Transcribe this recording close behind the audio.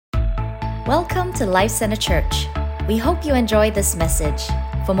Welcome to Life Center Church. We hope you enjoy this message.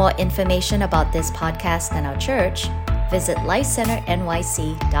 For more information about this podcast and our church, visit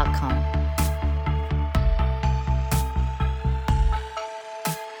lifecenternyc.com.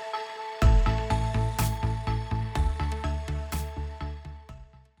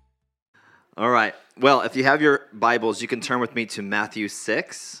 All right. Well, if you have your Bibles, you can turn with me to Matthew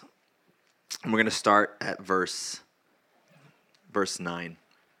 6. And we're going to start at verse 9.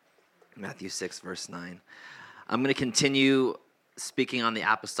 Matthew 6, verse 9. I'm going to continue speaking on the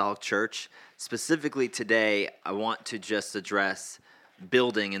Apostolic Church. Specifically today, I want to just address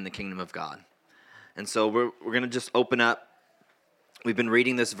building in the kingdom of God. And so we're going to just open up. We've been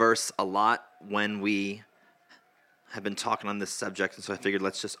reading this verse a lot when we have been talking on this subject, and so I figured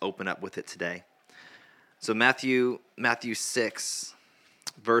let's just open up with it today. So Matthew 6,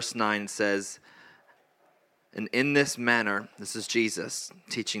 verse 9 says, "And in this manner," this is Jesus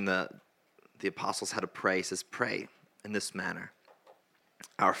teaching the apostles how to pray. He says, "Pray in this manner.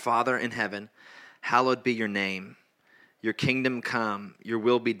 Our Father in heaven, hallowed be your name. Your kingdom come, your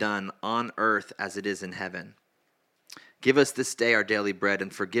will be done on earth as it is in heaven. Give us this day our daily bread,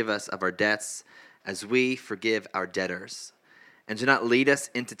 and forgive us of our debts as we forgive our debtors. And do not lead us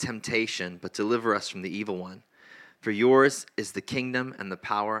into temptation, but deliver us from the evil one. For yours is the kingdom and the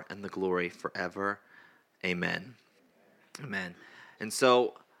power and the glory forever. Amen." Amen. And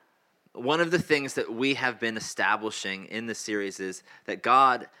so one of the things that we have been establishing in this series is that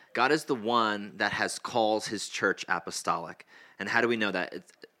God is the one that has called his church apostolic. And how do we know that?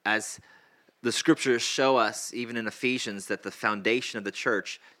 As the scriptures show us, even in Ephesians, that the foundation of the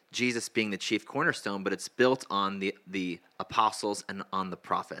church, Jesus being the chief cornerstone, but it's built on the apostles and on the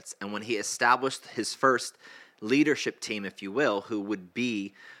prophets. And when he established his first leadership team, if you will, who would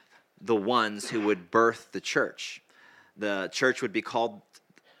be the ones who would birth the church would be called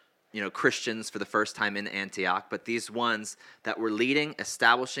Christians for the first time in Antioch, but these ones that were leading,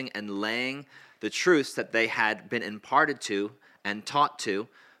 establishing, and laying the truths that they had been imparted to and taught to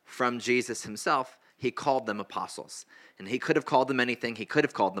from Jesus himself, he called them apostles. And he could have called them anything. He could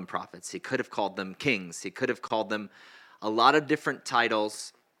have called them prophets. He could have called them kings. He could have called them a lot of different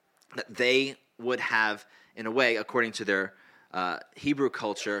titles that they would have, in a way, according to their Hebrew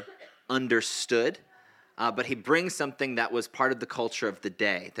culture, understood. But he brings something that was part of the culture of the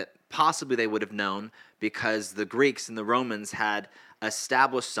day that possibly they would have known because the Greeks and the Romans had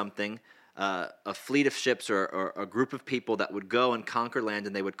established something, a fleet of ships or a group of people that would go and conquer land,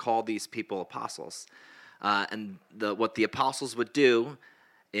 and they would call these people apostles. And what the apostles would do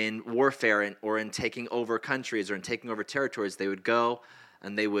in warfare or in taking over countries or in taking over territories, they would go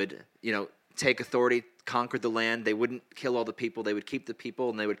and they would, take authority, conquer the land. They wouldn't kill all the people. They would keep the people,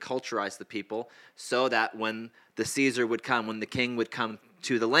 and they would culturize the people so that when the Caesar would come, when the king would come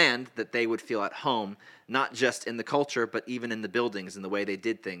to the land, that they would feel at home, not just in the culture, but even in the buildings and the way they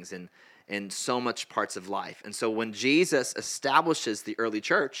did things and in so much parts of life. And so when Jesus establishes the early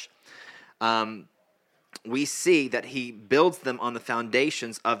church, we see that he builds them on the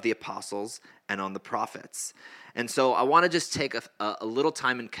foundations of the apostles and on the prophets. And so I want to just take a little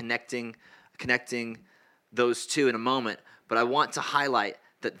time in connecting those two in a moment, but I want to highlight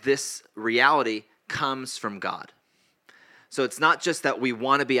that this reality comes from God. So it's not just that we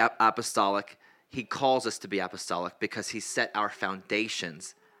want to be apostolic. He calls us to be apostolic because he set our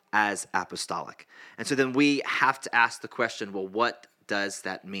foundations as apostolic. And so then we have to ask the question, well, what does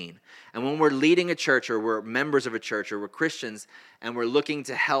that mean? And when we're leading a church or we're members of a church or we're Christians and we're looking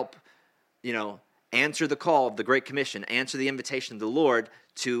to help, answer the call of the Great Commission, answer the invitation of the Lord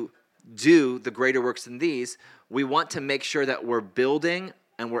to do the greater works than these, we want to make sure that we're building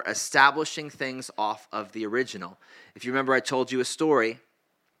and we're establishing things off of the original. If you remember, I told you a story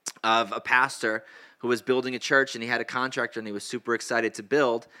of a pastor who was building a church, and he had a contractor, and he was super excited to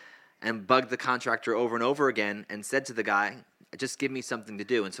build and bugged the contractor over and over again and said to the guy, "Just give me something to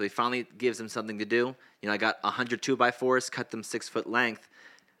do." And so he finally gives him something to do. I got 100 2x4s, cut them 6 foot length,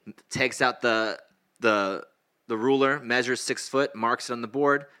 takes out the ruler, measures 6 foot, marks it on the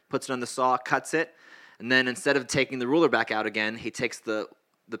board, puts it on the saw, cuts it, and then instead of taking the ruler back out again, he takes the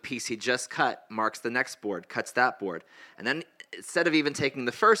piece he just cut, marks the next board, cuts that board. And then instead of even taking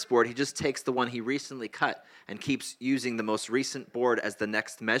the first board, he just takes the one he recently cut and keeps using the most recent board as the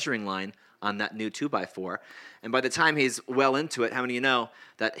next measuring line on that new 2x4. And by the time he's well into it, how many of you know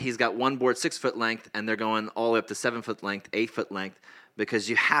that he's got one board 6 foot length and they're going all the way up to 7 foot length, 8 foot length, because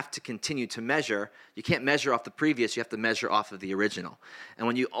you have to continue to measure. You can't measure off the previous, you have to measure off of the original. And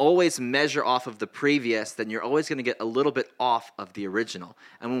when you always measure off of the previous, then you're always going to get a little bit off of the original.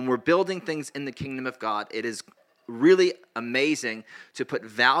 And when we're building things in the kingdom of God, it is really amazing to put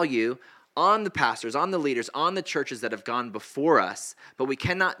value on the pastors, on the leaders, on the churches that have gone before us, but we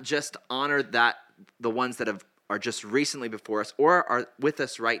cannot just honor the ones that are just recently before us or are with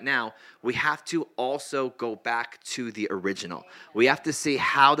us right now. We have to also go back to the original. We have to see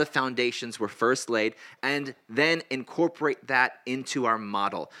how the foundations were first laid and then incorporate that into our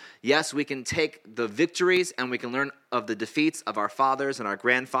model. Yes, we can take the victories and we can learn of the defeats of our fathers and our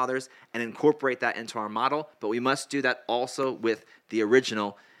grandfathers and incorporate that into our model, but we must do that also with the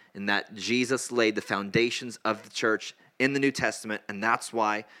original, in that Jesus laid the foundations of the church in the New Testament, and that's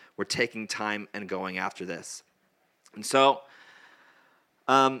why we're taking time and going after this. And so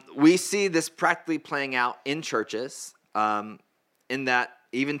we see this practically playing out in churches, in that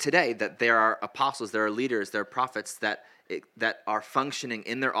even today, that there are apostles, there are leaders, there are prophets that are functioning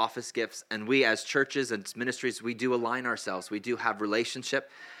in their office gifts, and we as churches and ministries, we do align ourselves, we do have relationship,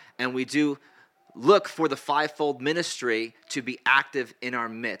 and we do look for the fivefold ministry to be active in our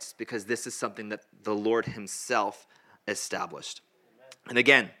midst, because this is something that the Lord himself established. And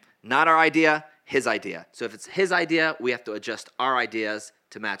again, not our idea, his idea. So if it's his idea, we have to adjust our ideas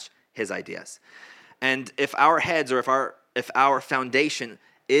to match his ideas. And if our heads, or if our foundation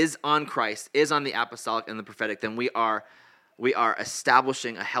is on Christ, is on the apostolic and the prophetic, then we are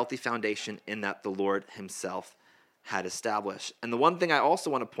establishing a healthy foundation in that the Lord himself had established. And the one thing I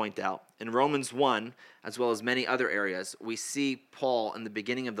also want to point out, in Romans 1, as well as many other areas, we see Paul in the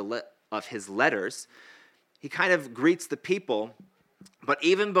beginning of his letters, he kind of greets the people, but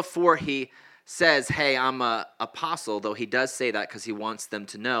even before he says, hey, I'm an apostle, though he does say that because he wants them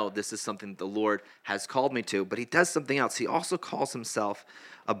to know this is something that the Lord has called me to, but he does something else. He also calls himself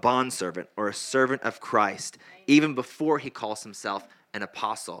a bondservant or a servant of Christ, even before he calls himself an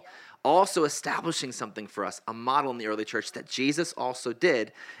apostle. Also establishing something for us, a model in the early church that Jesus also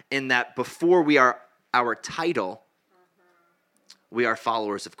did, in that before we are our title, we are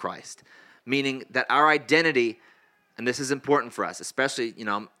followers of Christ. Meaning that our identity, and this is important for us, especially,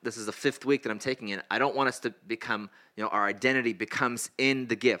 this is the 5th week that I'm taking it. I don't want us to become, our identity becomes in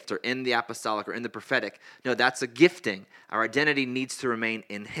the gift or in the apostolic or in the prophetic. No, that's a gifting. Our identity needs to remain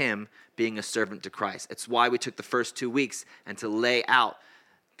in him, being a servant to Christ. It's why we took the first 2 weeks and to lay out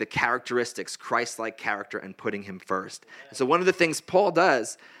the characteristics, Christ-like character, and putting him first. And so one of the things Paul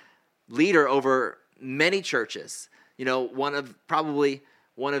does, leader over many churches, definitely,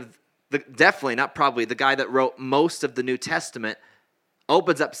 not probably, the guy that wrote most of the New Testament,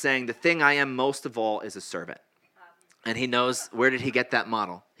 opens up saying, the thing I am most of all is a servant. And he knows, where did he get that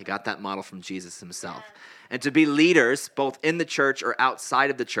model? He got that model from Jesus himself. And to be leaders, both in the church or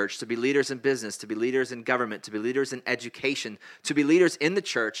outside of the church, to be leaders in business, to be leaders in government, to be leaders in education, to be leaders in the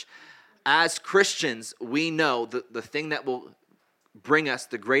church, as Christians, we know the thing that will bring us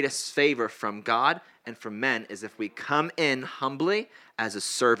the greatest favor from God and from men is if we come in humbly as a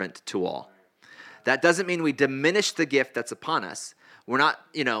servant to all. That doesn't mean we diminish the gift that's upon us. We're not,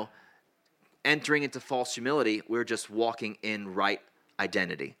 entering into false humility. We're just walking in right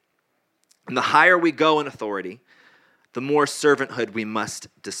identity. And the higher we go in authority, the more servanthood we must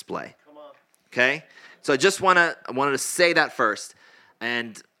display. Okay? So I wanted to say that first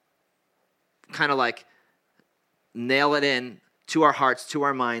and kind of like nail it in to our hearts, to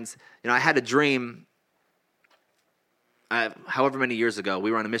our minds. I had a dream, however many years ago, we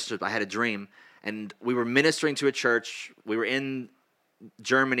were on a mission trip. I had a dream, and we were ministering to a church. We were in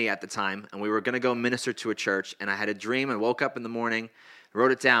Germany at the time, and we were going to go minister to a church, and I had a dream and woke up in the morning,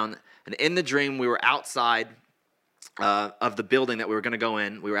 wrote it down, and in the dream, we were outside of the building that we were going to go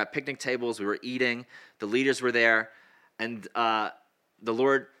in. We were at picnic tables, we were eating, the leaders were there, and the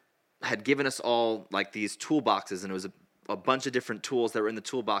Lord had given us all like these toolboxes, and it was a bunch of different tools that were in the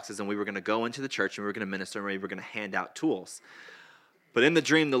toolboxes, and we were going to go into the church, and we were going to minister, and we were going to hand out tools. But in the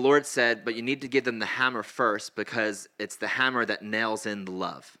dream, the Lord said, but you need to give them the hammer first, because it's the hammer that nails in the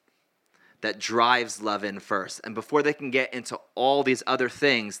love, that drives love in first. And before they can get into all these other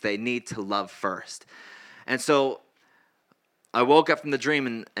things, they need to love first. And so I woke up from the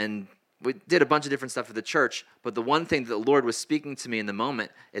dream, and we did a bunch of different stuff for the church, but the one thing that the Lord was speaking to me in the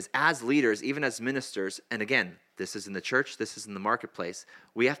moment is, as leaders, even as ministers, and again, this is in the church, this is in the marketplace,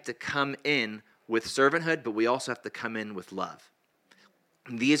 we have to come in with servanthood, but we also have to come in with love.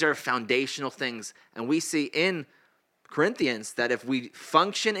 These are foundational things, and we see in Corinthians that if we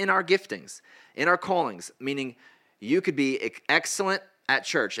function in our giftings, in our callings, meaning you could be excellent at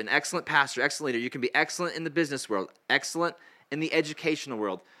church, an excellent pastor, excellent leader, you can be excellent in the business world, excellent in the educational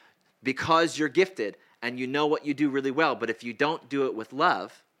world, because you're gifted and you know what you do really well. But if you don't do it with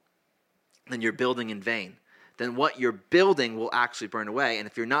love, then you're building in vain. Then what you're building will actually burn away, and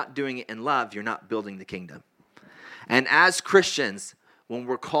if you're not doing it in love, you're not building the kingdom. And as Christians, when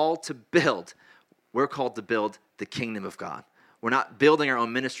we're called to build, we're called to build the kingdom of God. We're not building our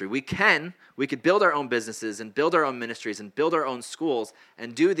own ministry. We could build our own businesses and build our own ministries and build our own schools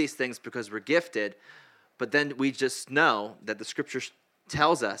and do these things because we're gifted. But then we just know that the scripture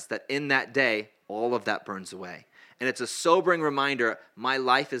tells us that in that day, all of that burns away. And it's a sobering reminder, my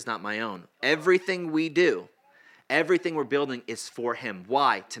life is not my own. Everything we do, everything we're building is for him.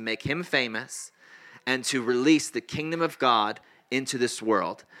 Why? To make him famous and to release the kingdom of God into this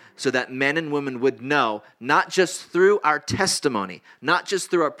world so that men and women would know, not just through our testimony, not just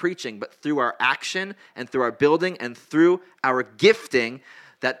through our preaching, but through our action and through our building and through our gifting,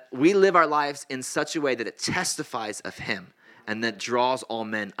 that we live our lives in such a way that it testifies of him and that draws all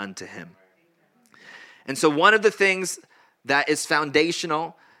men unto him. And so one of the things that is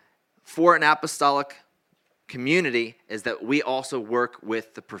foundational for an apostolic community is that we also work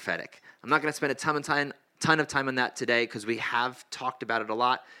with the prophetic. I'm not going to spend a ton of time on that today because we have talked about it a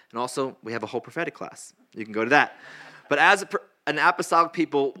lot. And also, we have a whole prophetic class. You can go to that. But as an apostolic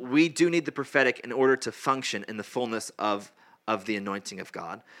people, we do need the prophetic in order to function in the fullness of the anointing of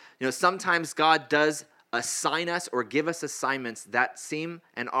God. You know, sometimes God does assign us or give us assignments that seem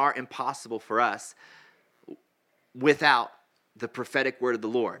and are impossible for us without the prophetic word of the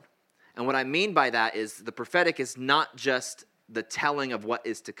Lord. And what I mean by that is the prophetic is not just the telling of what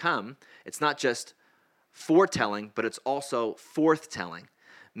is to come. It's not just foretelling, but it's also forthtelling.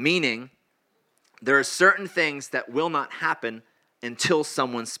 Meaning, there are certain things that will not happen until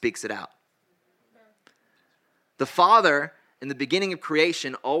someone speaks it out. The Father, in the beginning of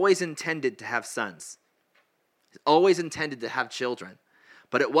creation, always intended to have sons. He always intended to have children.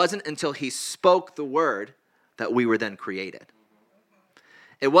 But it wasn't until he spoke the word that we were then created.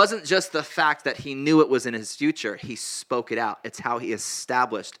 It wasn't just the fact that he knew it was in his future. He spoke it out. It's how he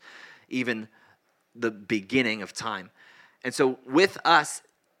established even the beginning of time. And so with us,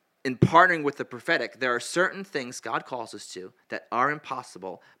 in partnering with the prophetic, there are certain things God calls us to that are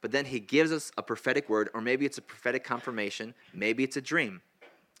impossible, but then he gives us a prophetic word, or maybe it's a prophetic confirmation, maybe it's a dream,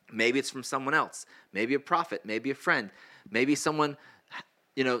 maybe it's from someone else, maybe a prophet, maybe a friend, maybe someone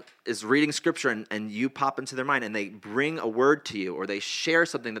is reading scripture and you pop into their mind and they bring a word to you or they share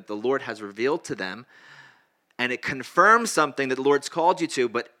something that the Lord has revealed to them and it confirms something that the Lord's called you to,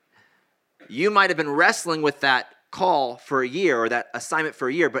 but you might have been wrestling with that call for a year or that assignment for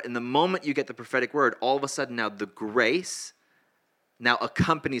a year, but in the moment you get the prophetic word, all of a sudden now the grace now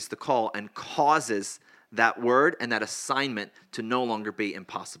accompanies the call and causes that word and that assignment to no longer be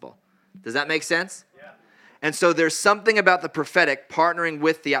impossible. Does that make sense? Yeah. And so there's something about the prophetic partnering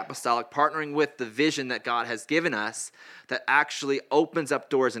with the apostolic, partnering with the vision that God has given us that actually opens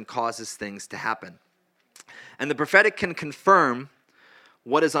up doors and causes things to happen. And the prophetic can confirm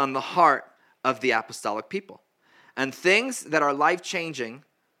what is on the heart of the apostolic people. And things that are life-changing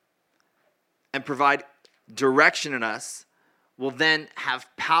and provide direction in us will then have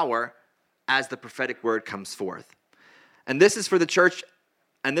power as the prophetic word comes forth. And this is for the church,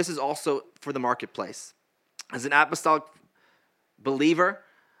 and this is also for the marketplace. As an apostolic believer,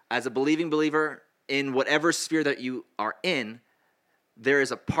 as a believing believer in whatever sphere that you are in, there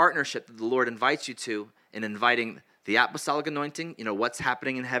is a partnership that the Lord invites you to in inviting the apostolic anointing. You know, what's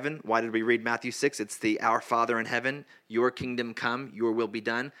happening in heaven? Why did we read Matthew 6? It's the Our Father in heaven, your kingdom come, your will be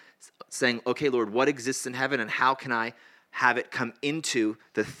done. Saying, okay, Lord, what exists in heaven and how can I have it come into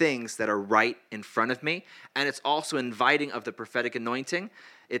the things that are right in front of me? And it's also inviting of the prophetic anointing.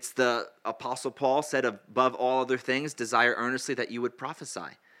 It's the Apostle Paul said, above all other things, desire earnestly that you would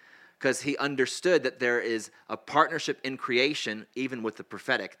prophesy. Because he understood that there is a partnership in creation, even with the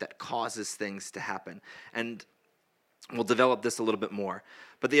prophetic, that causes things to happen. And we'll develop this a little bit more.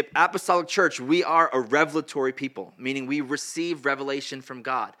 But the apostolic church, we are a revelatory people, meaning we receive revelation from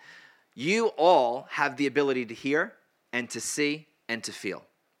God. You all have the ability to hear and to see and to feel.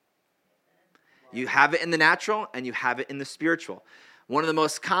 You have it in the natural and you have it in the spiritual. One of the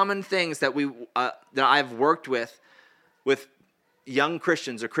most common things that I've worked with young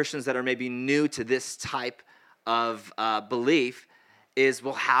Christians or Christians that are maybe new to this type of belief is,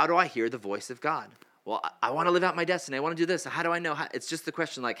 well, how do I hear the voice of God? Well, I want to live out my destiny. I want to do this. How do I know? It's just the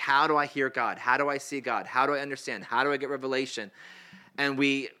question like, how do I hear God? How do I see God? How do I understand? How do I get revelation? And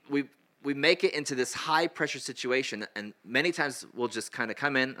we make it into this high-pressure situation, and many times we'll just kind of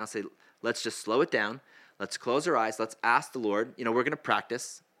come in and I'll say, let's just slow it down. Let's close our eyes. Let's ask the Lord. We're going to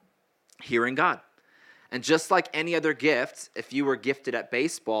practice hearing God. And just like any other gift, if you were gifted at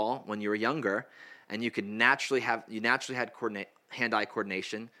baseball when you were younger, and you naturally had hand-eye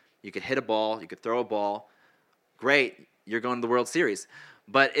coordination, you could hit a ball, you could throw a ball, great, you're going to the World Series.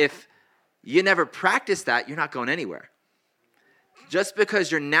 But if you never practice that, you're not going anywhere. Just because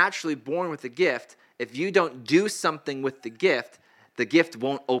you're naturally born with a gift, if you don't do something with the gift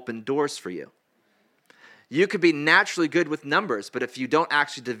won't open doors for you. You could be naturally good with numbers, but if you don't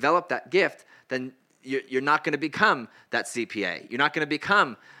actually develop that gift, then you're not going to become that CPA. You're not going to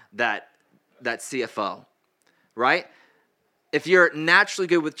become that CFO, right? If you're naturally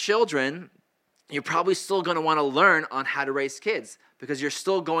good with children, you're probably still going to want to learn on how to raise kids because you're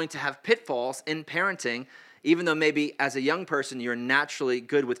still going to have pitfalls in parenting. Even though maybe as a young person you're naturally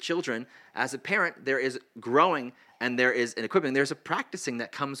good with children, as a parent there is growing and there is an equipping. There's a practicing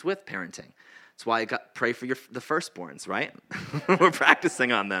that comes with parenting. That's why pray for the firstborns, right? We're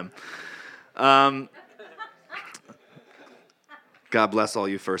practicing on them. God bless all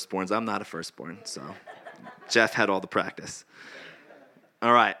you firstborns. I'm not a firstborn, so Jeff had all the practice.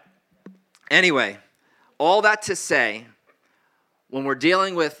 All right. Anyway, all that to say, when we're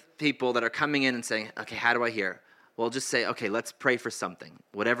dealing with people that are coming in and saying, okay, how do I hear? Well, just say, okay, let's pray for something,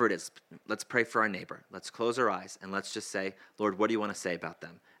 whatever it is. Let's pray for our neighbor. Let's close our eyes and let's just say, Lord, what do you want to say about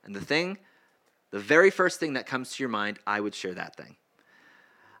them? And the very first thing that comes to your mind, I would share that thing.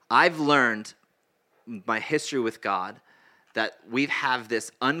 I've learned my history with God that we have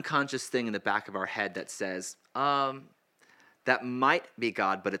this unconscious thing in the back of our head that says, that might be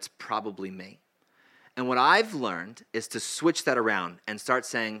God, but it's probably me. And what I've learned is to switch that around and start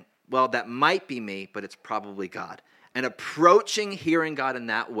saying, well, that might be me, but it's probably God. And approaching hearing God in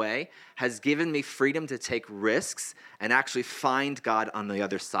that way has given me freedom to take risks and actually find God on the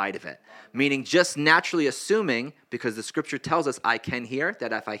other side of it. Meaning just naturally assuming, because the scripture tells us I can hear,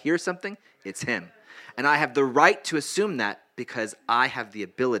 that if I hear something, it's him. And I have the right to assume that because I have the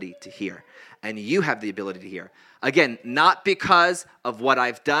ability to hear. And you have the ability to hear. Again, not because of what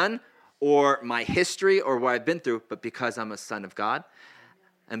I've done or my history or what I've been through, but because I'm a son of God.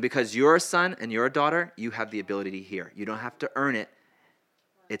 And because you're a son and you're a daughter, you have the ability to hear. You don't have to earn it.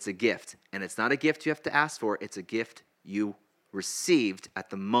 It's a gift. And it's not a gift you have to ask for. It's a gift you received at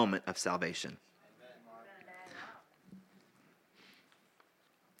the moment of salvation.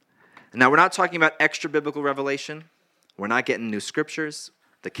 Now, we're not talking about extra biblical revelation. We're not getting new scriptures.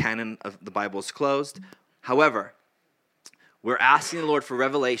 The canon of the Bible is closed. However, we're asking the Lord for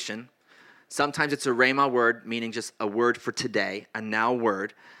revelation. Sometimes it's a rhema word, meaning just a word for today, a now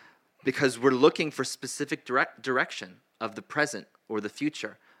word, because we're looking for specific direction of the present or the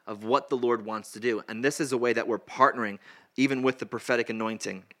future of what the Lord wants to do. And this is a way that we're partnering even with the prophetic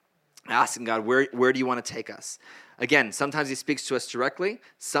anointing, asking God, where do you want to take us? Again, sometimes he speaks to us directly.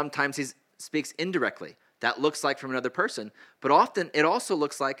 Sometimes he speaks indirectly. That looks like from another person. But often it also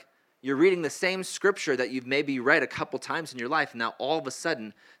looks like you're reading the same scripture that you've maybe read a couple times in your life. And now all of a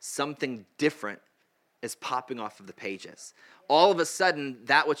sudden, something different is popping off of the pages. All of a sudden,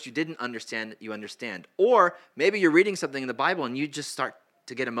 that which you didn't understand, you understand. Or maybe you're reading something in the Bible and you just start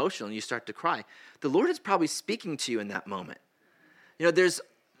to get emotional and you start to cry. The Lord is probably speaking to you in that moment. You know, there's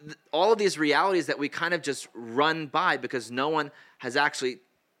all of these realities that we kind of just run by because no one has actually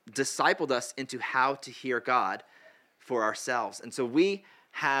discipled us into how to hear God for ourselves. And so we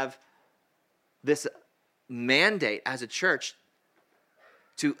have this mandate as a church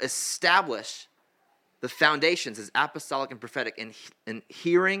to establish the foundations as apostolic and prophetic in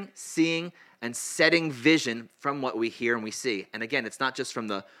hearing, seeing, and setting vision from what we hear and we see. And again, it's not just from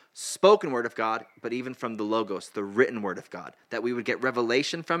the spoken word of God, but even from the logos, the written word of God, that we would get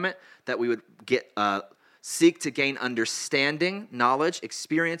revelation from it, that we would get seek to gain understanding, knowledge,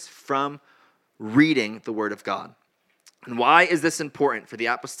 experience from reading the word of God. And why is this important for the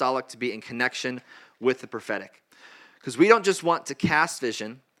apostolic to be in connection with the prophetic? Because we don't just want to cast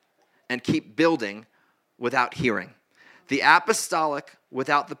vision and keep building without hearing. The apostolic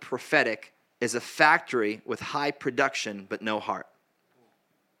without the prophetic is a factory with high production but no heart.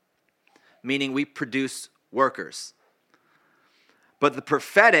 Meaning we produce workers. But the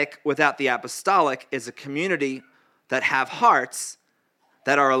prophetic without the apostolic is a community that have hearts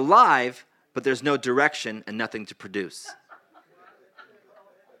that are alive, but there's no direction and nothing to produce.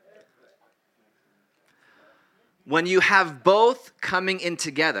 When you have both coming in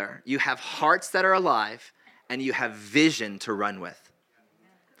together, you have hearts that are alive and you have vision to run with.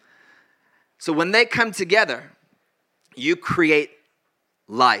 So when they come together, you create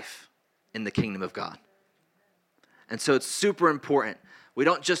life in the kingdom of God. And so it's super important. We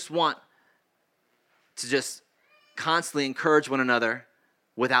don't just want to just constantly encourage one another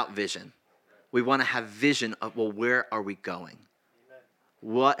without vision. We want to have vision of, well, where are we going?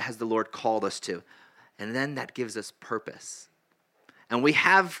 What has the Lord called us to? And then that gives us purpose. And we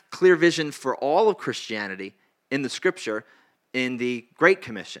have clear vision for all of Christianity in the scripture in the Great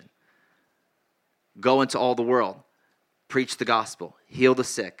Commission. Go into all the world. preach the gospel, heal the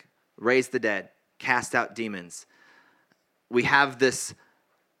sick, raise the dead, cast out demons. We have this,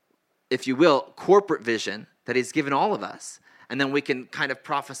 if you will, corporate vision that he's given all of us. And then we can kind of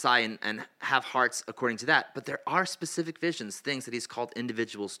prophesy and have hearts according to that. But there are specific visions, things that he's called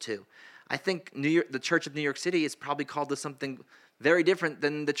individuals to. I think the Church of New York City is probably called to something very different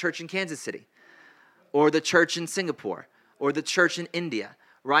than the church in Kansas City, or the church in Singapore, or the church in India,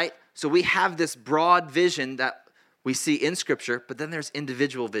 right? So we have this broad vision that we see in Scripture, but then there's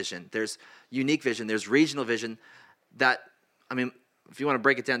individual vision. There's unique vision. There's regional vision that, if you want to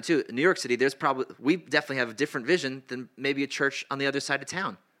break it down too, in New York City, we definitely have a different vision than maybe a church on the other side of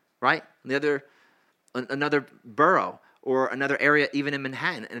town, right? Another borough or another area, even in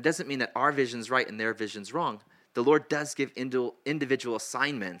Manhattan. And it doesn't mean that our vision's right and their vision's wrong. The Lord does give individual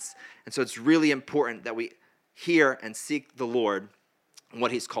assignments. And so it's really important that we hear and seek the Lord and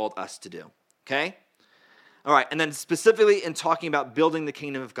what he's called us to do, okay? All right, and then specifically in talking about building the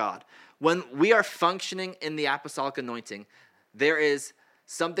kingdom of God, when we are functioning in the apostolic anointing, there is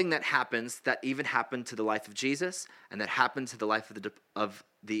something that happens that even happened to the life of Jesus and that happened to the life of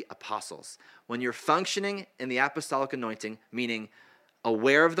the apostles. When you're functioning in the apostolic anointing, meaning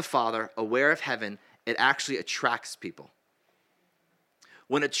aware of the Father, aware of heaven, it actually attracts people.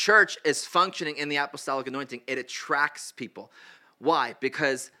 When a church is functioning in the apostolic anointing, it attracts people. Why?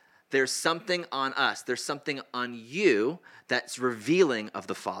 Because there's something on us, there's something on you that's revealing of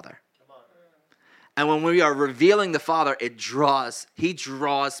the Father. And when we are revealing the Father, he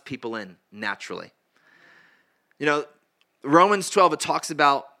draws people in naturally. Romans 12, it talks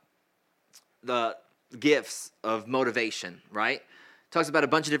about the gifts of motivation, right? It talks about a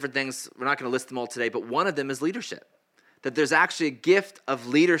bunch of different things. We're not going to list them all today, but one of them is leadership. That there's actually a gift of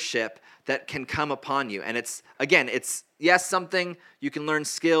leadership that can come upon you. And it's something you can learn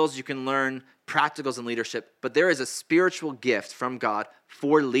skills, you can learn practicals in leadership, but there is a spiritual gift from God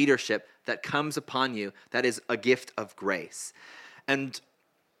for leadership that comes upon you that is a gift of grace. And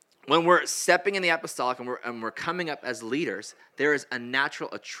when we're stepping in the apostolic and we're coming up as leaders, there is a natural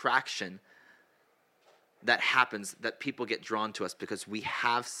attraction that happens, that people get drawn to us because we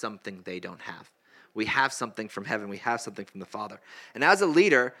have something they don't have. We have something from heaven. We have something from the Father. And as a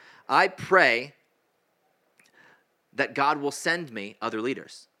leader, I pray that God will send me other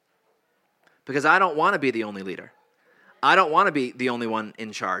leaders, because I don't want to be the only leader. I don't want to be the only one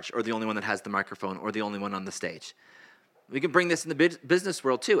in charge, or the only one that has the microphone, or the only one on the stage. We can bring this in the business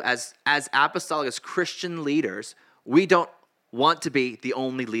world too. As apostolic, as Christian leaders, we don't want to be the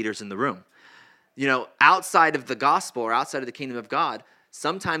only leaders in the room. Outside of the gospel or outside of the kingdom of God,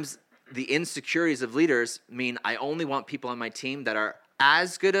 sometimes the insecurities of leaders mean I only want people on my team that are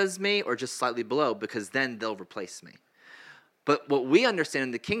as good as me or just slightly below, because then they'll replace me. But what we understand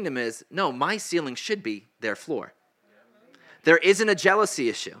in the kingdom is, no, my ceiling should be their floor. There isn't a jealousy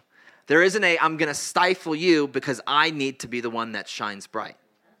issue. There isn't I'm going to stifle you because I need to be the one that shines bright,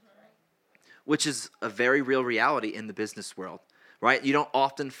 which is a very real reality in the business world, right? You don't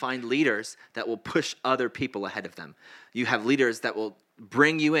often find leaders that will push other people ahead of them. You have leaders that will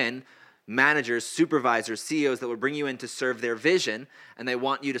bring you in, managers, supervisors, CEOs that will bring you in to serve their vision, and they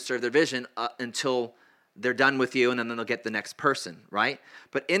want you to serve their vision until they're done with you, and then they'll get the next person, right?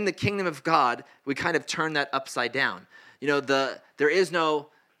 But in the kingdom of God, we kind of turn that upside down. There is no,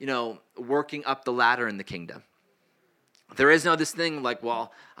 working up the ladder in the kingdom. There is no this thing like,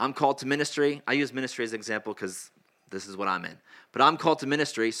 well, I'm called to ministry. I use ministry as an example because this is what I'm in. But I'm called to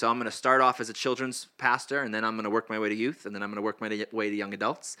ministry, so I'm going to start off as a children's pastor, and then I'm going to work my way to youth, and then I'm going to work my way to young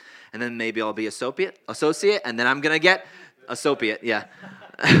adults, and then maybe I'll be associate, and then I'm going to get associate, yeah.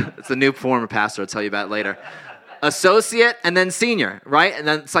 It's a new form of pastor. I'll tell you about it later. Associate and then senior, right? And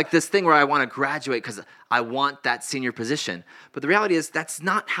then it's like this thing where I want to graduate because I want that senior position. But the reality is that's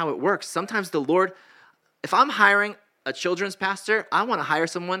not how it works. Sometimes the Lord, if I'm hiring a children's pastor, I want to hire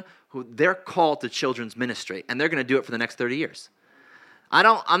someone who they're called to children's ministry, and they're going to do it for the next 30 years.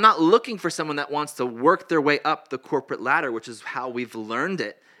 I'm not looking for someone that wants to work their way up the corporate ladder, which is how we've learned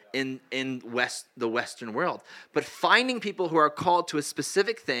it in the Western world. But finding people who are called to a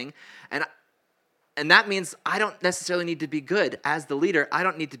specific thing, and that means I don't necessarily need to be good. As the leader, I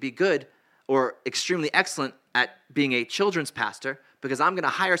don't need to be good or extremely excellent at being a children's pastor, because I'm going to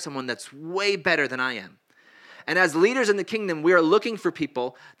hire someone that's way better than I am. And as leaders in the kingdom, we are looking for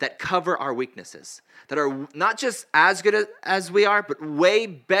people that cover our weaknesses, that are not just as good as we are, but way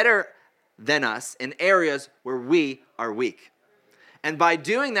better than us in areas where we are weak. And by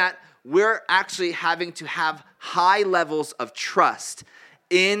doing that, we're actually having to have high levels of trust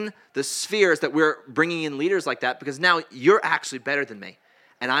in the spheres that we're bringing in leaders like that, because now you're actually better than me,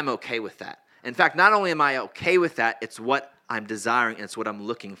 and I'm okay with that. In fact, not only am I okay with that, it's what I'm desiring and it's what I'm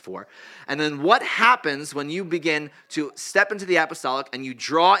looking for. And then what happens when you begin to step into the apostolic and you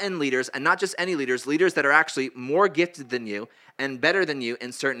draw in leaders, and not just any leaders, leaders that are actually more gifted than you and better than you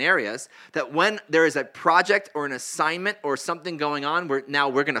in certain areas, that when there is a project or an assignment or something going on where now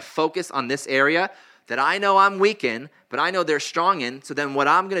we're going to focus on this area that I know I'm weak in, but I know they're strong in, so then what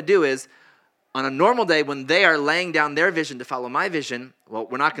I'm going to do is, on a normal day when they are laying down their vision to follow my vision, well,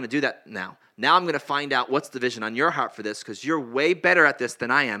 we're not going to do that now. Now I'm going to find out what's the vision on your heart for this, because you're way better at this than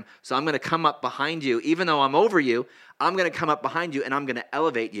I am. So I'm going to come up behind you. Even though I'm over you, I'm going to come up behind you and I'm going to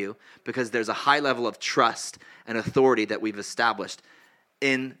elevate you, because there's a high level of trust and authority that we've established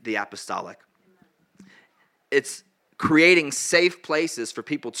in the apostolic. It's creating safe places for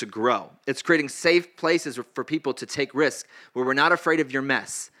people to grow. It's creating safe places for people to take risks where we're not afraid of your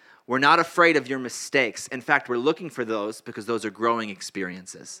mess. We're not afraid of your mistakes. In fact, we're looking for those because those are growing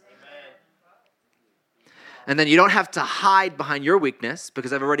experiences. And then you don't have to hide behind your weakness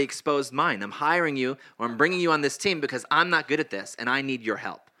because I've already exposed mine. I'm hiring you or I'm bringing you on this team because I'm not good at this and I need your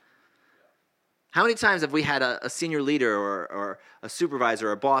help. How many times have we had a senior leader or a supervisor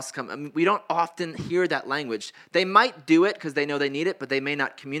or a boss come? I mean, we don't often hear that language. They might do it because they know they need it, but they may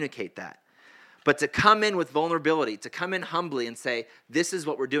not communicate that. But to come in with vulnerability, to come in humbly and say, this is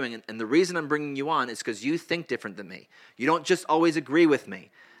what we're doing, and the reason I'm bringing you on is because you think different than me. You don't just always agree with me.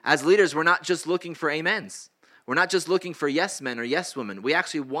 As leaders, we're not just looking for amens. We're not just looking for yes men or yes women. We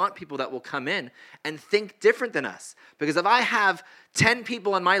actually want people that will come in and think different than us. Because if I have 10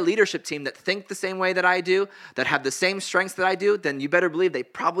 people on my leadership team that think the same way that I do, that have the same strengths that I do, then you better believe they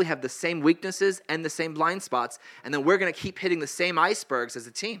probably have the same weaknesses and the same blind spots, and then we're going to keep hitting the same icebergs as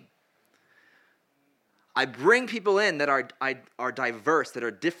a team. I bring people in that are diverse, that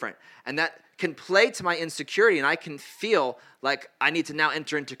are different, and that can play to my insecurity, and I can feel like I need to now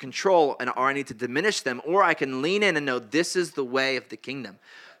enter into control, or I need to diminish them, or I can lean in and know this is the way of the kingdom.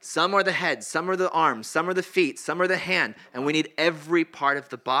 Some are the head, some are the arms, some are the feet, some are the hand, and we need every part of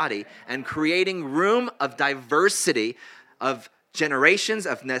the body, and creating room of diversity, of generations,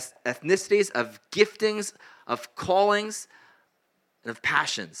 of ethnicities, of giftings, of callings, and of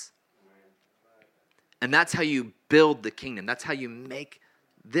passions. And that's how you build the kingdom. That's how you make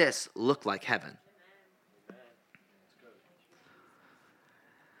this look like heaven.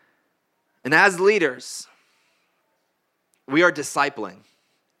 And as leaders, we are discipling.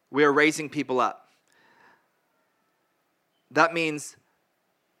 We are raising people up. That means,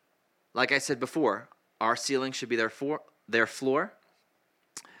 like I said before, our ceiling should be their floor.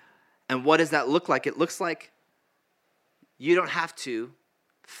 And what does that look like? It looks like you don't have to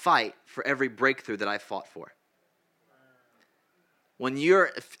fight for every breakthrough that I fought for. When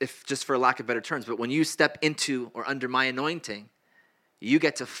you're, if just for lack of better terms, but when you step into or under my anointing, you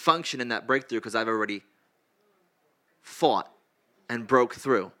get to function in that breakthrough because I've already fought and broke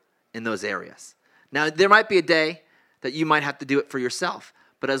through in those areas. Now, there might be a day that you might have to do it for yourself,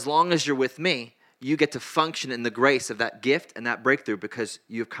 but as long as you're with me, you get to function in the grace of that gift and that breakthrough because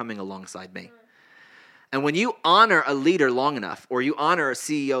you're coming alongside me. And when you honor a leader long enough, or you honor a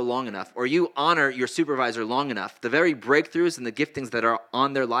CEO long enough, or you honor your supervisor long enough, the very breakthroughs and the giftings that are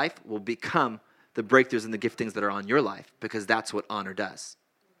on their life will become the breakthroughs and the giftings that are on your life, because that's what honor does.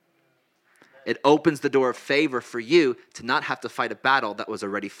 It opens the door of favor for you to not have to fight a battle that was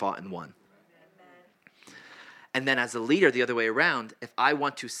already fought and won. And then as a leader, the other way around, if I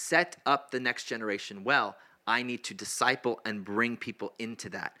want to set up the next generation well, I need to disciple and bring people into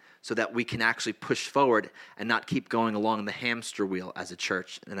that so that we can actually push forward and not keep going along the hamster wheel as a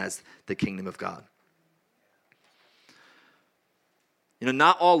church and as the kingdom of God. You know,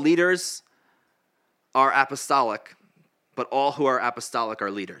 not all leaders are apostolic, but all who are apostolic are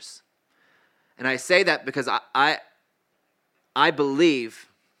leaders. And I say that because I believe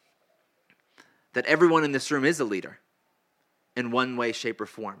that everyone in this room is a leader in one way, shape, or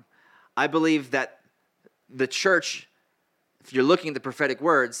form. I believe that the church, if you're looking at the prophetic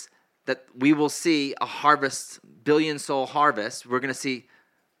words, that we will see a harvest, billion-soul harvest. We're going to see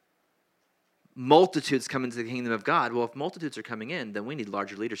multitudes come into the kingdom of God. Well, if multitudes are coming in, then we need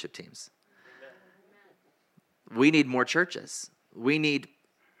larger leadership teams. We need more churches. We need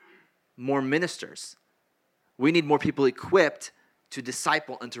more ministers. We need more people equipped to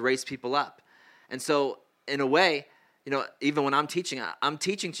disciple and to raise people up. And so, in a way, you know, even when I'm teaching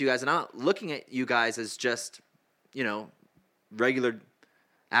to you guys, and I'm not looking at you guys as just, you know, regular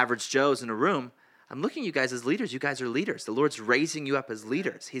average Joes in a room. I'm looking at you guys as leaders. You guys are leaders. The Lord's raising you up as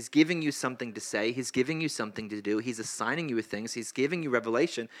leaders. He's giving you something to say. He's giving you something to do. He's assigning you things. He's giving you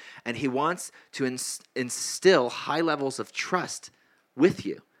revelation. And he wants to instill high levels of trust with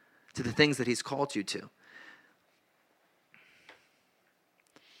you. to the things that he's called you to.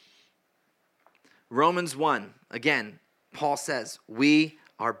 Romans 1, again, Paul says, we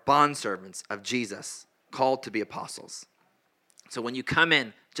are bondservants of Jesus, called to be apostles. So when you come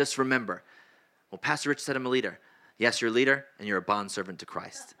in, just remember, well, Pastor Rich said I'm a leader. Yes, you're a leader, and you're a bondservant to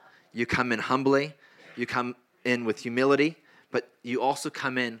Christ. You come in humbly, you come in with humility, but you also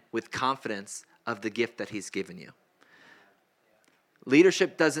come in with confidence of the gift that he's given you.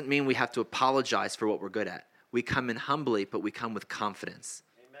 Leadership doesn't mean we have to apologize for what we're good at. We come in humbly, but we come with confidence.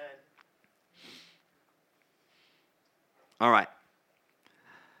 Amen. All right.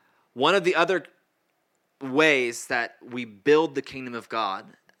 One of the other ways that we build the kingdom of God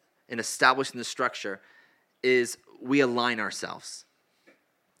in establishing the structure is we align ourselves.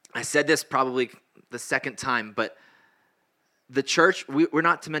 I said this probably the second time, but the church, we're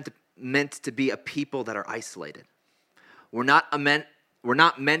not meant to be a people that are isolated. We're not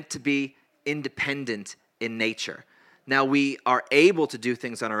meant to be independent in nature. Now, we are able to do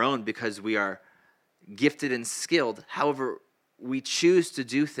things on our own because we are gifted and skilled. However, we choose to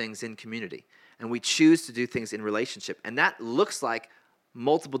do things in community, and we choose to do things in relationship. And that looks like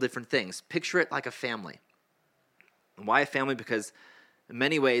multiple different things. Picture it like a family. And why a family? Because in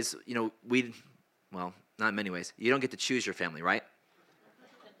many ways, not in many ways, you don't get to choose your family, right?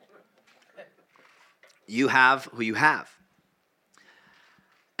 You have who you have.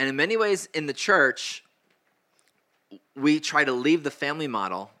 And in many ways in the church, we try to leave the family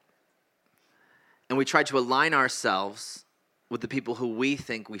model and we try to align ourselves with the people who we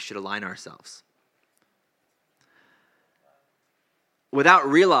think we should align ourselves. Without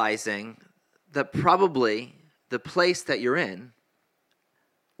realizing that probably the place that you're in,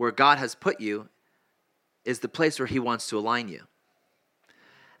 where God has put you, is the place where he wants to align you.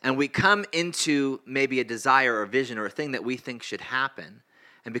 And we come into maybe a desire or a vision or a thing that we think should happen.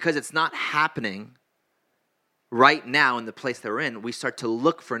 And because it's not happening right now in the place that we're in, we start to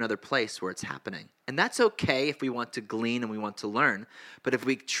look for another place where it's happening. And that's okay if we want to glean and we want to learn. But if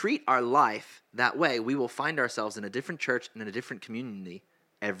we treat our life that way, we will find ourselves in a different church and in a different community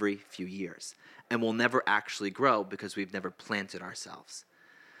every few years. And we'll never actually grow because we've never planted ourselves.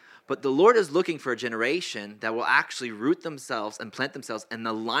 But the Lord is looking for a generation that will actually root themselves and plant themselves and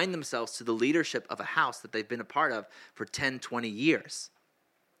align themselves to the leadership of a house that they've been a part of for 10, 20 years.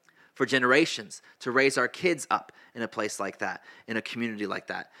 For generations, to raise our kids up in a place like that, in a community like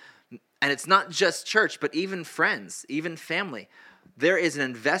that. And it's not just church, but even friends, even family. There is an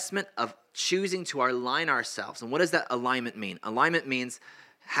investment of choosing to align ourselves. And what does that alignment mean? Alignment means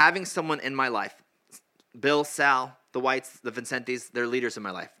having someone in my life. Bill, Sal, the Whites, the Vincentes, they're leaders in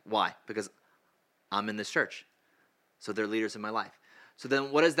my life. Why? Because I'm in this church. So they're leaders in my life. So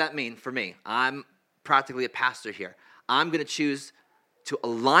then what does that mean for me? I'm practically a pastor here. I'm going to choose to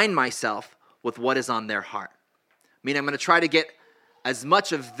align myself with what is on their heart. Meaning I'm going to try to get as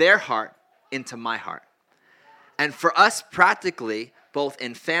much of their heart into my heart. And for us practically, both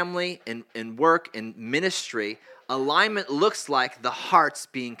in family, in work, in ministry, alignment looks like the hearts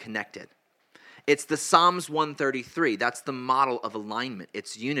being connected. It's the Psalms 133. That's the model of alignment.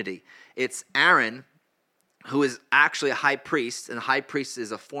 It's unity. It's Aaron, who is actually a high priest, and a high priest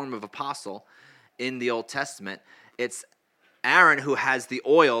is a form of apostle in the Old Testament. It's Aaron who has the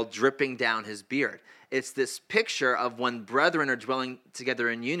oil dripping down his beard. It's this picture of when brethren are dwelling together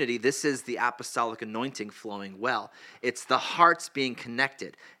in unity. This is the apostolic anointing flowing well. It's the hearts being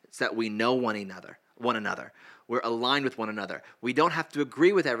connected. It's that we know one another. We're aligned with one another. We don't have to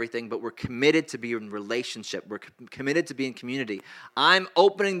agree with everything, but we're committed to be in relationship. We're committed to be in community. I'm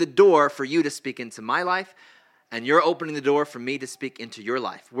opening the door for you to speak into my life, and you're opening the door for me to speak into your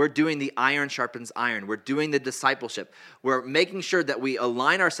life. We're doing the iron sharpens iron. We're doing the discipleship. We're making sure that we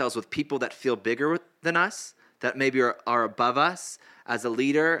align ourselves with people that feel bigger than us, that maybe are above us, as a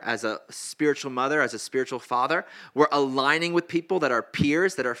leader, as a spiritual mother, as a spiritual father. We're aligning with people that are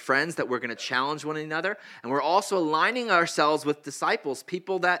peers, that are friends, that we're going to challenge one another. And we're also aligning ourselves with disciples,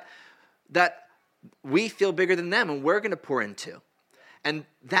 people that we feel bigger than them and we're going to pour into. And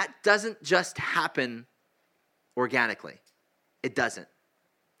that doesn't just happen organically. It doesn't.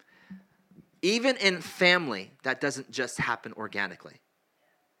 Even in family, that doesn't just happen organically.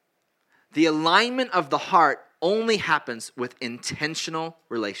 The alignment of the heart only happens with intentional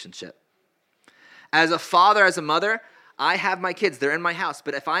relationship. As a father, as a mother, I have my kids, they're in my house,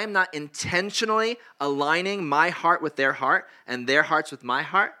 but if I am not intentionally aligning my heart with their heart and their hearts with my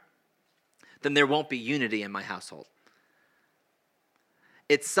heart, then there won't be unity in my household.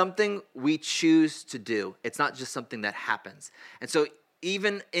 It's something we choose to do. It's not just something that happens. And so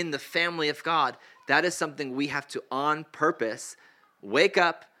even in the family of God, that is something we have to, on purpose, wake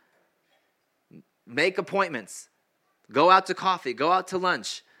up, make appointments, go out to coffee, go out to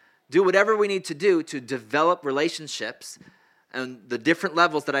lunch, do whatever we need to do to develop relationships and the different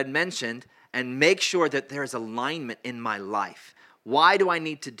levels that I'd mentioned, and make sure that there's alignment in my life. Why do I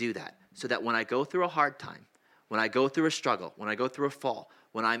need to do that? So that when I go through a hard time, when I go through a struggle, when I go through a fall,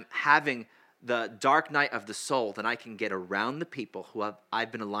 when I'm having the dark night of the soul, then I can get around the people who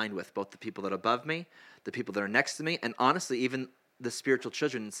I've been aligned with, both the people that are above me, the people that are next to me, and honestly, even the spiritual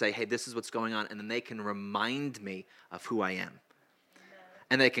children, and say, hey, this is what's going on, and then they can remind me of who I am.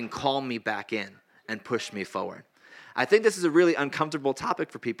 And they can call me back in and push me forward. I think this is a really uncomfortable topic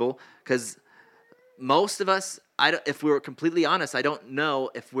for people because most of us, if we were completely honest, I don't know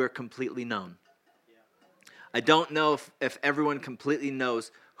if we're completely known. I don't know if everyone completely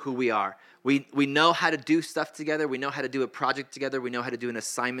knows who we are. We know how to do stuff together. We know how to do a project together. We know how to do an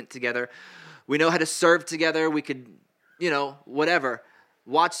assignment together. We know how to serve together. We could, whatever.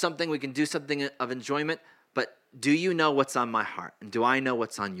 Watch something. We can do something of enjoyment. But do you know what's on my heart? And do I know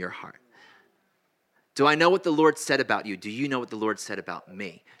what's on your heart? Do I know what the Lord said about you? Do you know what the Lord said about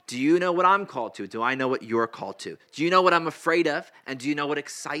me? Do you know what I'm called to? Do I know what you're called to? Do you know what I'm afraid of? And do you know what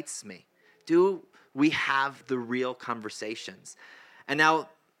excites me? Do we have the real conversations? And now,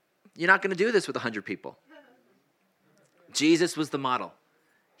 you're not going to do this with 100 people. Jesus was the model.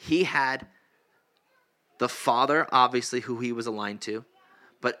 He had the Father, obviously, who he was aligned to.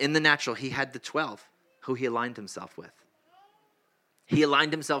 But in the natural, he had the 12 who he aligned himself with. He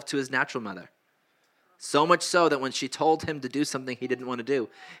aligned himself to his natural mother. So much so that when she told him to do something he didn't want to do,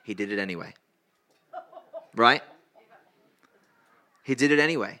 he did it anyway. Right? He did it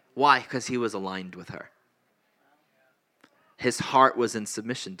anyway. Why? Because he was aligned with her. His heart was in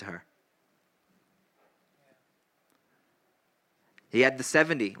submission to her. He had the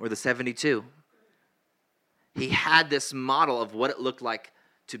 70 or the 72. He had this model of what it looked like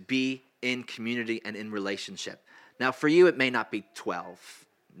to be in community and in relationship. Now, for you, it may not be 12.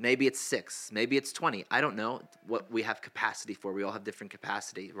 Maybe it's 6. Maybe it's 20. I don't know what we have capacity for. We all have different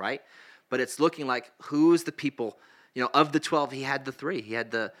capacity, right? But it's looking like who's the people, of the 12, he had the 3. He had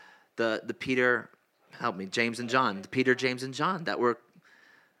the Peter, help me, James and John. The Peter, James, and John that were,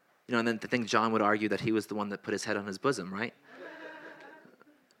 and then I think John would argue that he was the one that put his head on his bosom, right?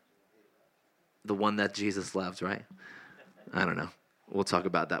 The one that Jesus loved, right? I don't know. We'll talk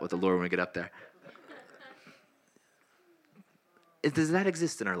about that with the Lord when we get up there. Does that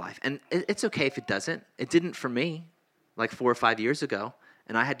exist in our life? And it's okay if it doesn't. It didn't for me like 4 or 5 years ago.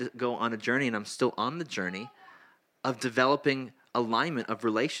 And I had to go on a journey, and I'm still on the journey of developing alignment of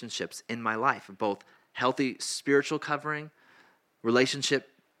relationships in my life, both healthy spiritual covering, relationship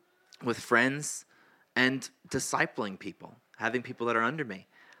with friends, and discipling people, having people that are under me.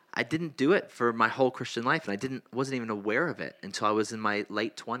 I didn't do it for my whole Christian life, and I wasn't even aware of it until I was in my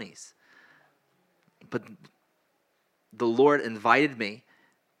late 20s. But the Lord invited me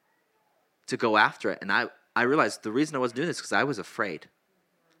to go after it. And I realized the reason I wasn't doing this is because I was afraid.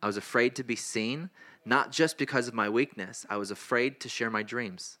 I was afraid to be seen, not just because of my weakness. I was afraid to share my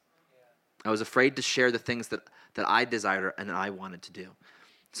dreams. I was afraid to share the things that I desired and that I wanted to do.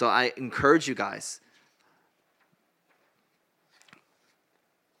 So I encourage you guys,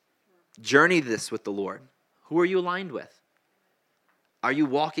 journey this with the Lord. Who are you aligned with? Are you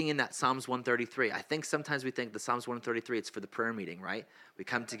walking in that Psalms 133? I think sometimes we think the Psalms 133, it's for the prayer meeting, right? We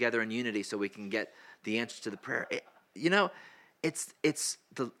come together in unity so we can get the answer to the prayer. It's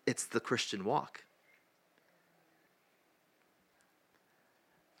the Christian walk.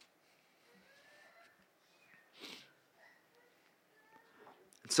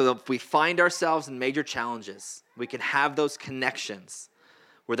 So if we find ourselves in major challenges, we can have those connections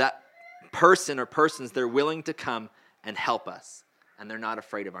where that person or persons, they're willing to come and help us. And they're not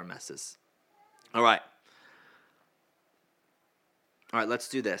afraid of our messes. All right, let's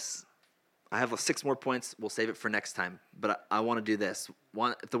do this. I have 6 more points. We'll save it for next time. But I want to do this.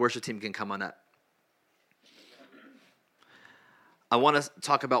 If the worship team can come on up. I want to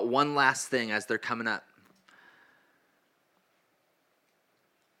talk about one last thing as they're coming up.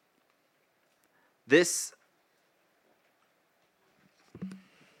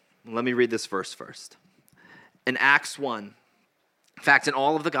 Let me read this verse first. In Acts 1, in fact, in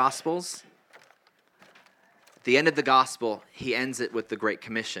all of the Gospels, at the end of the Gospel, he ends it with the Great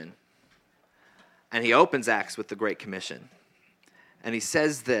Commission. And he opens Acts with the Great Commission. And he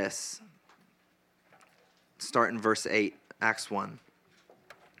says this, start in verse 8, Acts 1.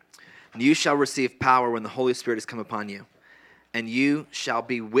 And you shall receive power when the Holy Spirit has come upon you. And you shall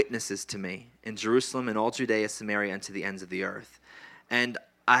be witnesses to me in Jerusalem and all Judea, Samaria, and to the ends of the earth. And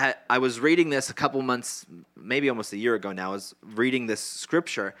I was reading this a couple months, maybe almost a year ago now. I was reading this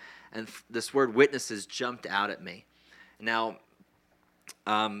scripture, And this word witnesses jumped out at me. Now,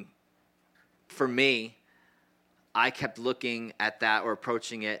 for me, I kept looking at that or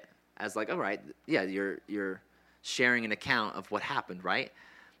approaching it as like, all right, yeah, you're sharing an account of what happened, right?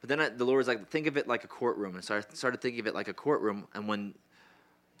 But then the Lord was like, think of it like a courtroom. And so I started thinking of it like a courtroom. And when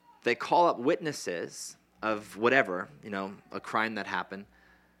they call up witnesses of whatever, a crime that happened,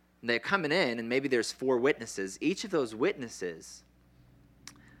 and they're coming in, and maybe there's 4 witnesses. Each of those witnesses,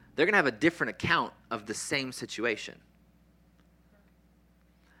 they're going to have a different account of the same situation.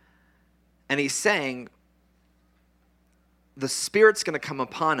 And he's saying, the Spirit's going to come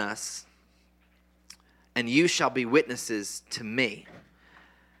upon us, and you shall be witnesses to me.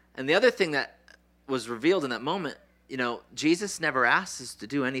 And the other thing that was revealed in that moment, Jesus never asked us to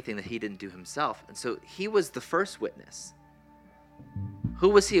do anything that he didn't do himself. And so he was the first witness. Who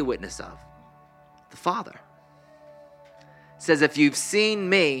was he a witness of? The Father. It says, if you've seen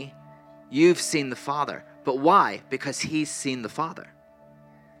me, you've seen the Father. But why? Because he's seen the Father.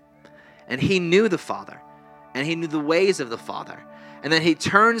 And he knew the Father. And he knew the ways of the Father. And then he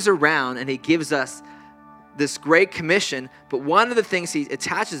turns around and he gives us this great commission. But one of the things he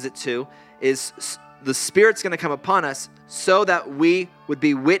attaches it to is the Spirit's going to come upon us so that we would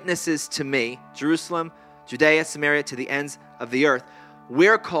be witnesses to me, Jerusalem, Judea, Samaria, to the ends of the earth.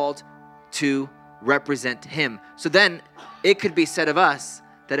 We're called to represent him. So then it could be said of us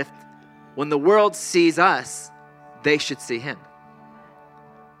that when the world sees us, they should see him.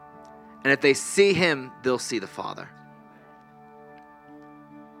 And if they see him, they'll see the Father.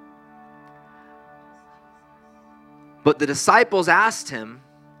 But the disciples asked him,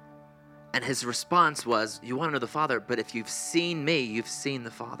 and his response was, you want to know the Father, but if you've seen me, you've seen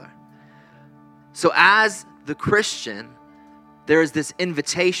the Father. So as the Christian, there is this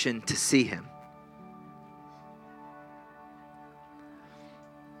invitation to see him.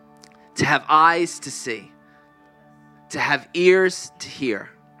 To have eyes to see. To have ears to hear.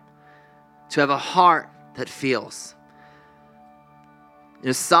 To have a heart that feels.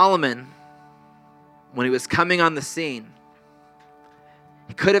 Solomon, when he was coming on the scene,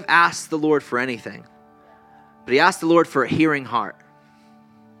 he could have asked the Lord for anything, but he asked the Lord for a hearing heart.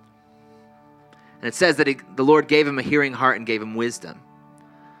 And it says that the Lord gave him a hearing heart and gave him wisdom.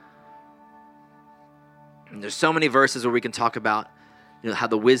 And there's so many verses where we can talk about how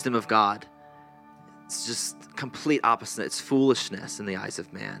the wisdom of God, it's just complete opposite. It's foolishness in the eyes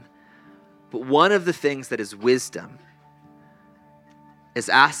of man. But one of the things that is wisdom is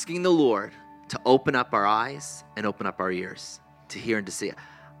asking the Lord to open up our eyes and open up our ears to hear and to see.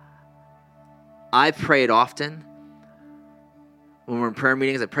 I prayed often. When we're in prayer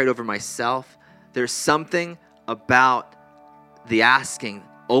meetings, I prayed over myself. There's something about the asking,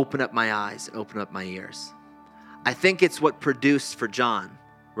 open up my eyes and open up my ears. I think it's what produced for John,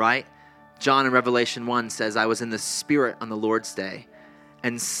 right? John in Revelation 1 says, I was in the Spirit on the Lord's day,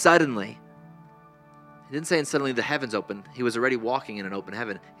 and suddenly, he didn't say and suddenly the heavens opened. He was already walking in an open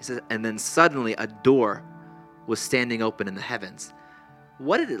heaven. He says, and then suddenly a door was standing open in the heavens.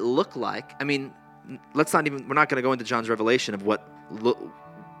 What did it look like? I mean, we're not going to go into John's revelation of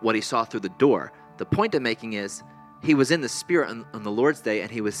what he saw through the door. The point I'm making is he was in the Spirit on the Lord's day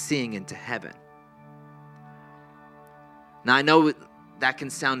and he was seeing into heaven. Now I know that can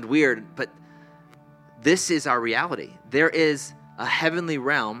sound weird, but this is our reality. There is a heavenly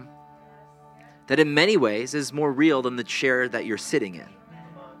realm that in many ways is more real than the chair that you're sitting in.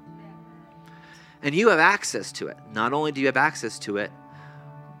 And you have access to it. Not only do you have access to it,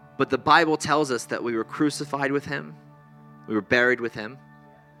 but the Bible tells us that we were crucified with him, we were buried with him,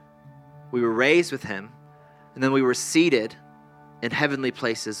 we were raised with him, and then we were seated in heavenly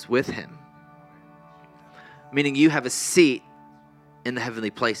places with him. Meaning you have a seat in the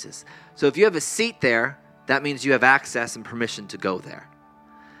heavenly places. So if you have a seat there, that means you have access and permission to go there.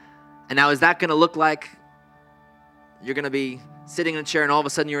 And now is that going to look like you're going to be sitting in a chair and all of a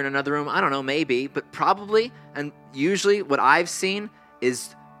sudden you're in another room? I don't know, maybe, but probably, and usually what I've seen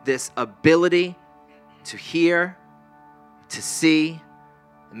is this ability to hear, to see.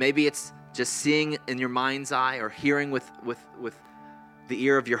 Maybe it's just seeing in your mind's eye or hearing with the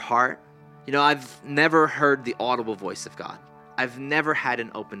ear of your heart. I've never heard the audible voice of God. I've never had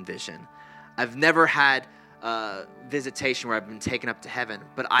an open vision. I've never had visitation where I've been taken up to heaven,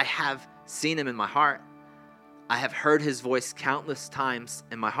 but I have seen him in my heart. I have heard his voice countless times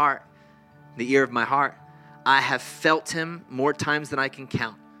in my heart, the ear of my heart. I have felt him more times than I can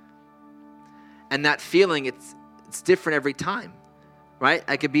count. And that feeling, it's different every time, right?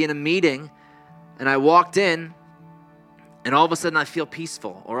 I could be in a meeting and I walked in and all of a sudden I feel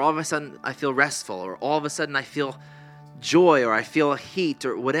peaceful, or all of a sudden I feel restful, or all of a sudden I feel joy or I feel heat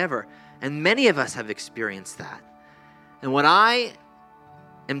or whatever. And many of us have experienced that. And what I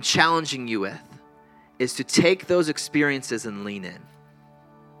am challenging you with is to take those experiences and lean in.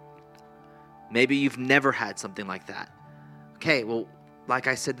 Maybe you've never had something like that. Okay, well, like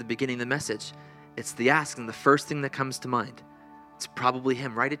I said at the beginning of the message, it's the ask, and the first thing that comes to mind, it's probably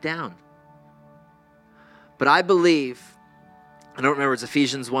Him. Write it down. But I believe, I don't remember if it's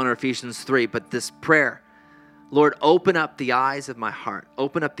Ephesians 1 or Ephesians 3, but this prayer, Lord, open up the eyes of my heart,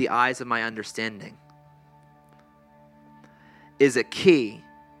 open up the eyes of my understanding, is a key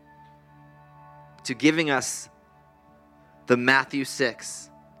to giving us the Matthew 6,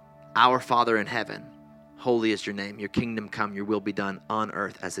 Our Father in heaven, holy is your name, your kingdom come, your will be done on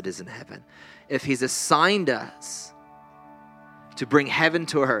earth as it is in heaven. If He's assigned us to bring heaven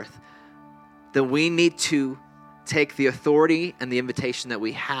to earth, then we need to take the authority and the invitation that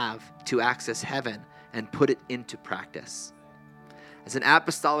we have to access heaven and put it into practice. As an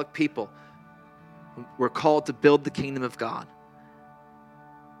apostolic people, we're called to build the kingdom of God.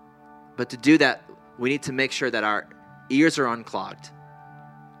 But to do that, we need to make sure that our ears are unclogged,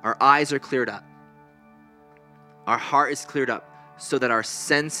 our eyes are cleared up, our heart is cleared up, so that our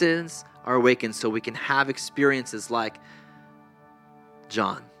senses are awakened, so we can have experiences like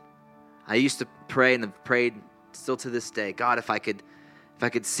John. I used to pray, and have prayed still to this day, God, if I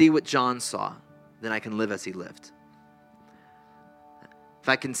could see what John saw, then I can live as he lived. If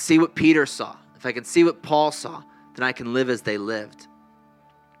I can see what Peter saw, if I can see what Paul saw, then I can live as they lived.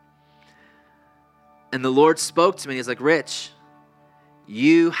 And the Lord spoke to me, and He's like, Rich,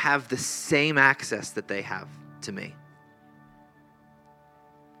 you have the same access that they have to me.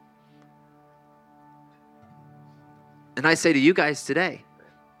 And I say to you guys today,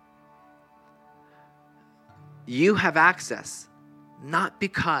 you have access, not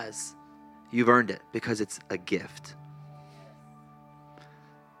because you've earned it, because it's a gift.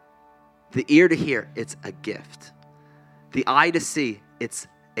 The ear to hear, it's a gift. The eye to see, it's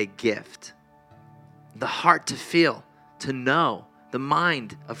a gift. The heart to feel, to know, the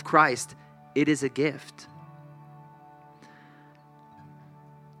mind of Christ, it is a gift.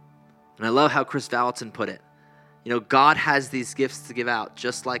 And I love how Chris Valentin put it. You know, God has these gifts to give out,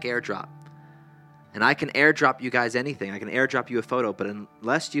 just like airdrop. And I can airdrop you guys anything. I can airdrop you a photo, but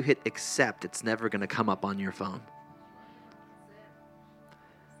unless you hit accept, it's never going to come up on your phone.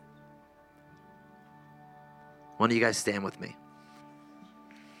 Why don't you guys stand with me?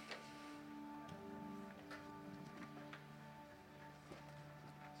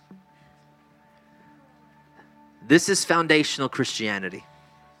 This is foundational Christianity.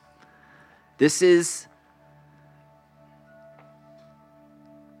 This is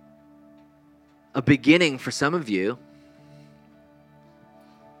a beginning for some of you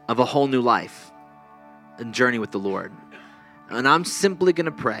of a whole new life and journey with the Lord. And I'm simply going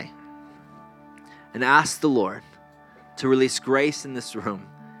to pray and ask the Lord to release grace in this room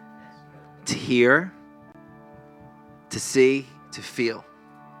to hear, to see, to feel.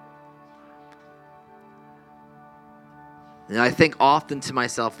 And I think often to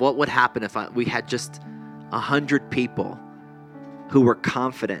myself, what would happen if we had just 100 people who were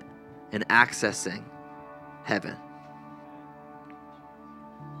confident in accessing heaven?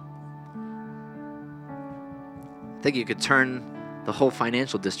 I think you could turn the whole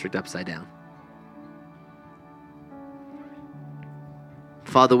financial district upside down.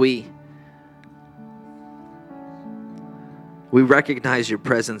 Father, we recognize your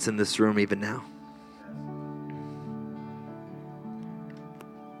presence in this room even now.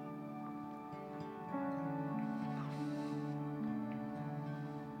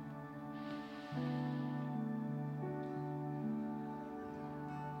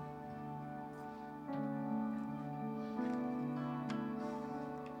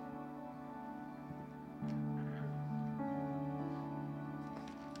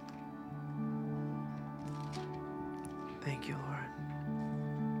 Thank you, Lord.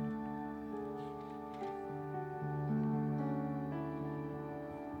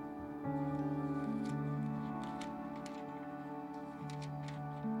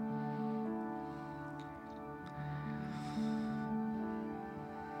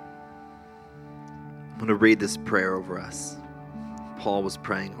 I'm going to read this prayer over us. Paul was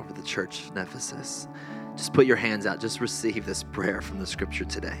praying over the church in Ephesus. Just put your hands out. Just receive this prayer from the scripture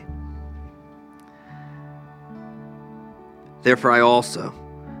today. Therefore, I also,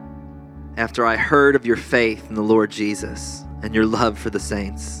 after I heard of your faith in the Lord Jesus and your love for the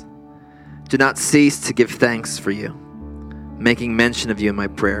saints, do not cease to give thanks for you, making mention of you in my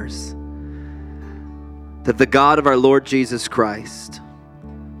prayers, that the God of our Lord Jesus Christ,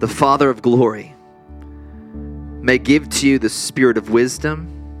 the Father of glory, may give to you the spirit of wisdom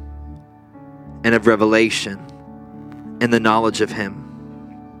and of revelation and the knowledge of him,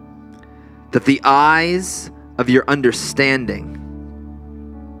 that the eyes of your understanding,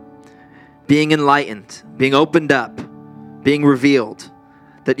 being enlightened, being opened up, being revealed,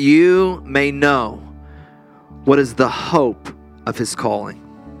 that you may know what is the hope of his calling,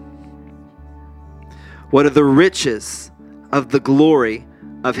 what are the riches of the glory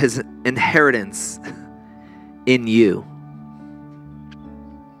of his inheritance in you,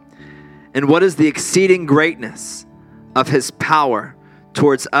 and what is the exceeding greatness of his power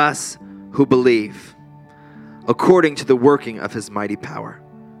towards us who believe, according to the working of his mighty power,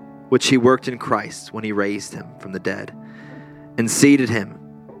 which he worked in Christ when he raised him from the dead and seated him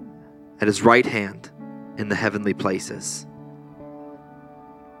at his right hand in the heavenly places.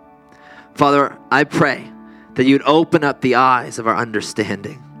 Father, I pray that you'd open up the eyes of our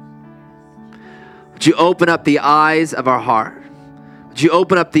understanding. Would you open up the eyes of our heart? Would you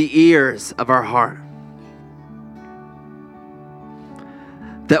open up the ears of our heart?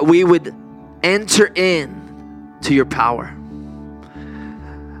 That we would enter in to your power.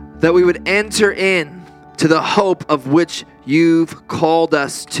 That we would enter in to the hope of which you've called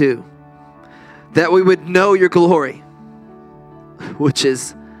us to. That we would know your glory, which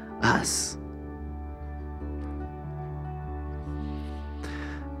is us.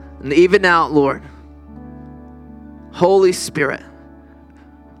 And even now, Lord, Holy Spirit,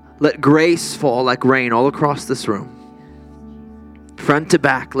 let grace fall like rain all across this room. Front to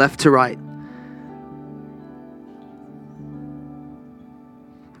back, left to right.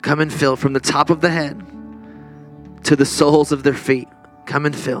 Come and fill from the top of the head to the soles of their feet. Come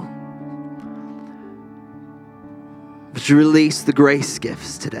and fill. Would you release the grace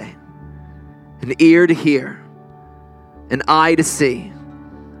gifts today? An ear to hear, an eye to see,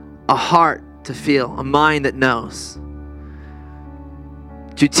 a heart to feel, a mind that knows.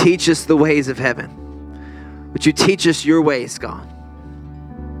 Would you teach us the ways of heaven? Would you teach us your ways, God?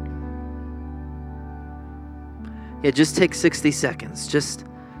 Yeah, just take 60 seconds. Just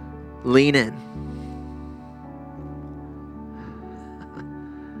lean in.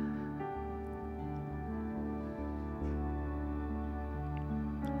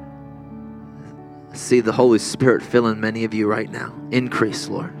 I see the Holy Spirit filling many of you right now. Increase,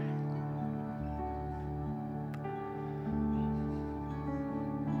 Lord.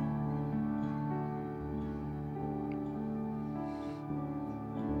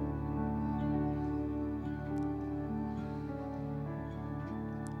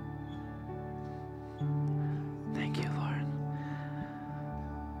 Thank you, Lord.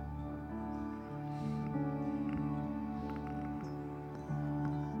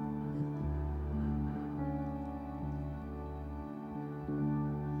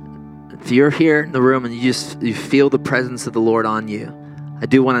 If you're here in the room and you feel the presence of the Lord on you, I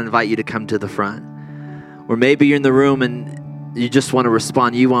do want to invite you to come to the front. Or maybe you're in the room and you just want to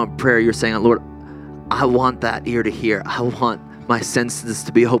respond. You want prayer. You're saying, Lord, I want that ear to hear. I want my senses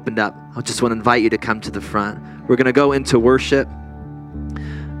to be opened up. I just want to invite you to come to the front. We're going to go into worship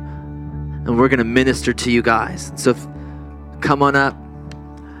and we're going to minister to you guys. So come on up.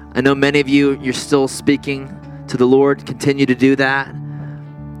 I know many of you, you're still speaking to the Lord. Continue to do that.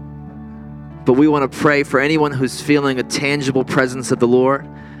 But we want to pray for anyone who's feeling a tangible presence of the Lord.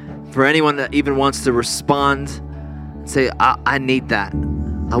 For anyone that even wants to respond and say, I need that.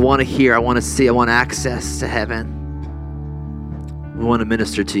 I want to hear. I want to see. I want access to heaven. We want to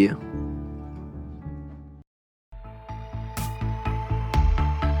minister to you.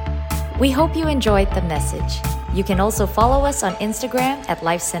 We hope you enjoyed the message. You can also follow us on Instagram at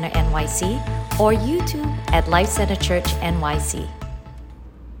Life Center NYC or YouTube at Life Center Church NYC.